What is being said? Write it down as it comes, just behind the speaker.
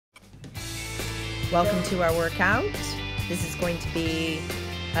Welcome to our workout. This is going to be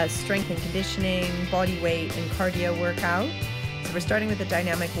a strength and conditioning, body weight, and cardio workout. So we're starting with a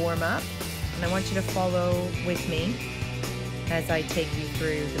dynamic warm-up, and I want you to follow with me as I take you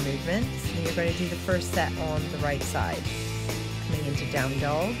through the movements. And you're going to do the first set on the right side, coming into down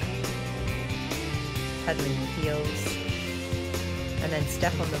dog, pedaling the heels, and then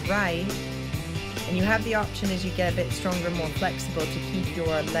step on the right. And you have the option as you get a bit stronger, more flexible, to keep your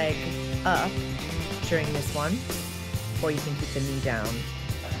leg up during this one, or you can keep the knee down.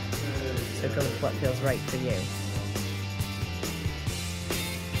 So go with what feels right for you.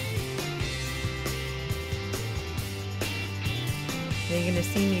 Then you're going to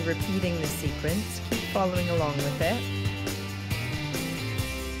see me repeating the sequence. Keep following along with it.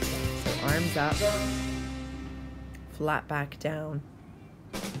 So arms up, flat back down,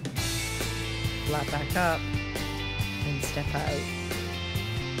 flat back up, and step out.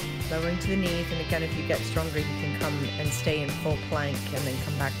 Lowering to the knees, and again, if you get stronger, you can come and stay in full plank and then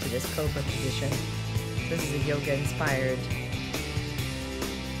come back to this cobra position. This is a yoga-inspired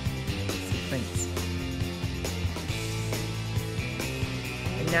sequence.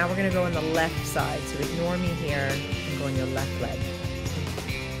 And now we're going to go on the left side, so ignore me here and go on your left leg.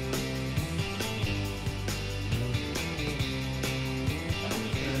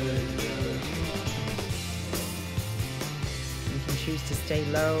 Choose to stay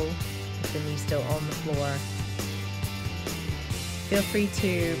low with the knee still on the floor. Feel free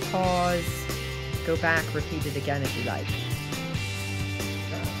to pause, go back, repeat it again if you like.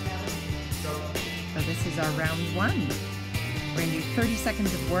 So this is our round one. We're going to do 30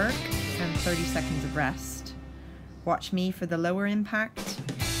 seconds of work and 30 seconds of rest. Watch me for the lower impact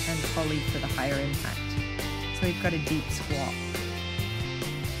and Holly for the higher impact. So we've got a deep squat.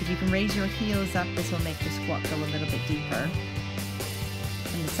 If you can raise your heels up, this will make the squat go a little bit deeper.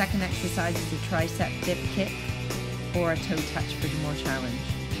 And the second exercise is a tricep dip kick or a toe touch for more challenge.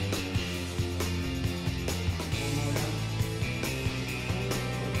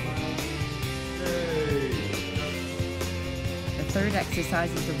 The third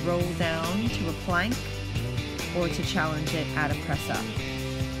exercise is a roll down to a plank or to challenge it at a press up.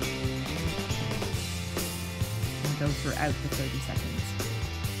 And go throughout the 30 seconds.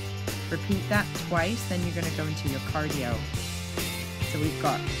 Repeat that twice, then you're going to go into your cardio. So we've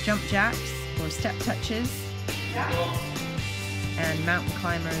got jump jacks or step touches, and mountain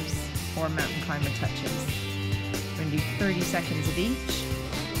climbers or mountain climber touches. We're going to do 30 seconds of each,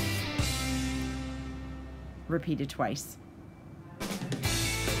 repeated twice.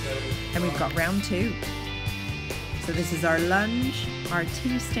 And we've got round two. So this is our lunge, our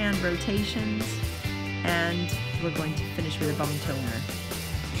T-stand rotations, and we're going to finish with a bum toner.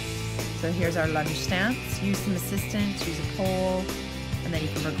 So here's our lunge stance. Use some assistance, use a pole, and then you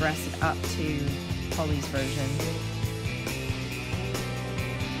can progress it up to Holly's version.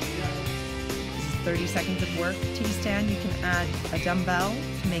 This is 30 seconds of work. T-stand, you can add a dumbbell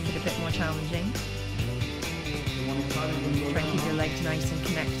to make it a bit more challenging. Try and keep your legs nice and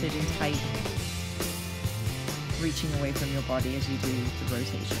connected and tight, reaching away from your body as you do the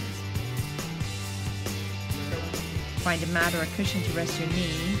rotations. Find a mat or a cushion to rest your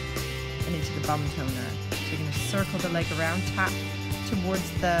knee and into the bum toner. So you're going to circle the leg around, tap towards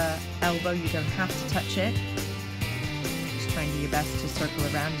the elbow. You don't have to touch it. Just try and do your best to circle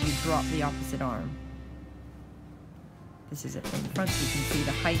around as you drop the opposite arm. This is it from the front, so you can see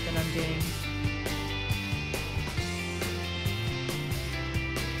the height that I'm doing.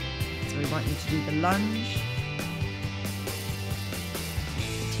 So we want you to do the lunge,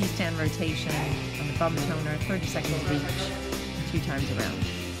 the T-stand rotation, and the bum toner, 30 seconds of each, 2 times around.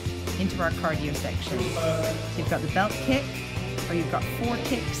 Into our cardio section. So you've got the belt kick, or you've got 4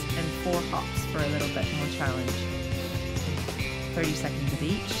 kicks and 4 hops for a little bit more challenge. 30 seconds of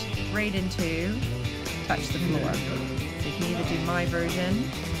each, right into touch the floor. So you can either do my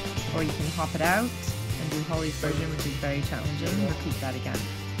version, or you can hop it out and do Holly's version, which is very challenging. Repeat that again.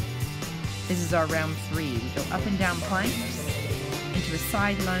 This is our round 3. We go up and down planks, into a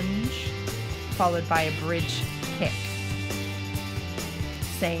side lunge, followed by a bridge kick.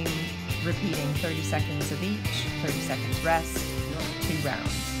 Same, repeating 30 seconds of each, 30 seconds rest, 2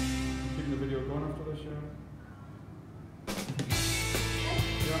 rounds. Keeping the video going after this,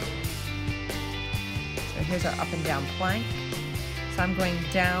 So here's our up and down plank. So I'm going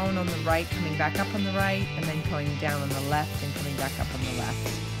down on the right, coming back up on the right, and then going down on the left and coming back up on the left.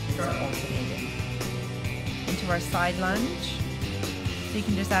 So alternating. Into our side lunge. So you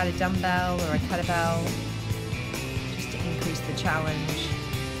can just add a dumbbell or a kettlebell just to increase the challenge.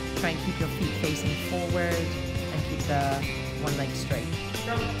 Try and keep your feet facing forward and keep the one leg straight.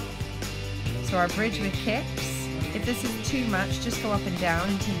 So our bridge with kicks, if this is too much, just go up and down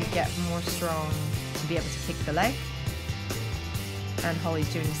until you get more strong to be able to kick the leg. And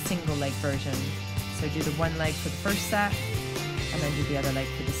Holly's doing a single leg version. So do the one leg for the first set, and then do the other leg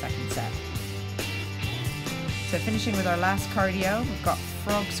for the second set. So finishing with our last cardio, we've got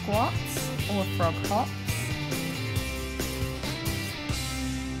frog squats or frog hops.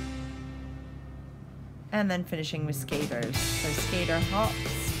 And then finishing with skaters. So skater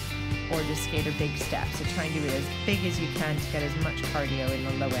hops or just skater big steps. So try and do it as big as you can to get as much cardio in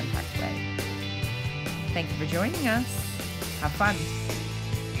a low impact way. Thank you for joining us. Have fun.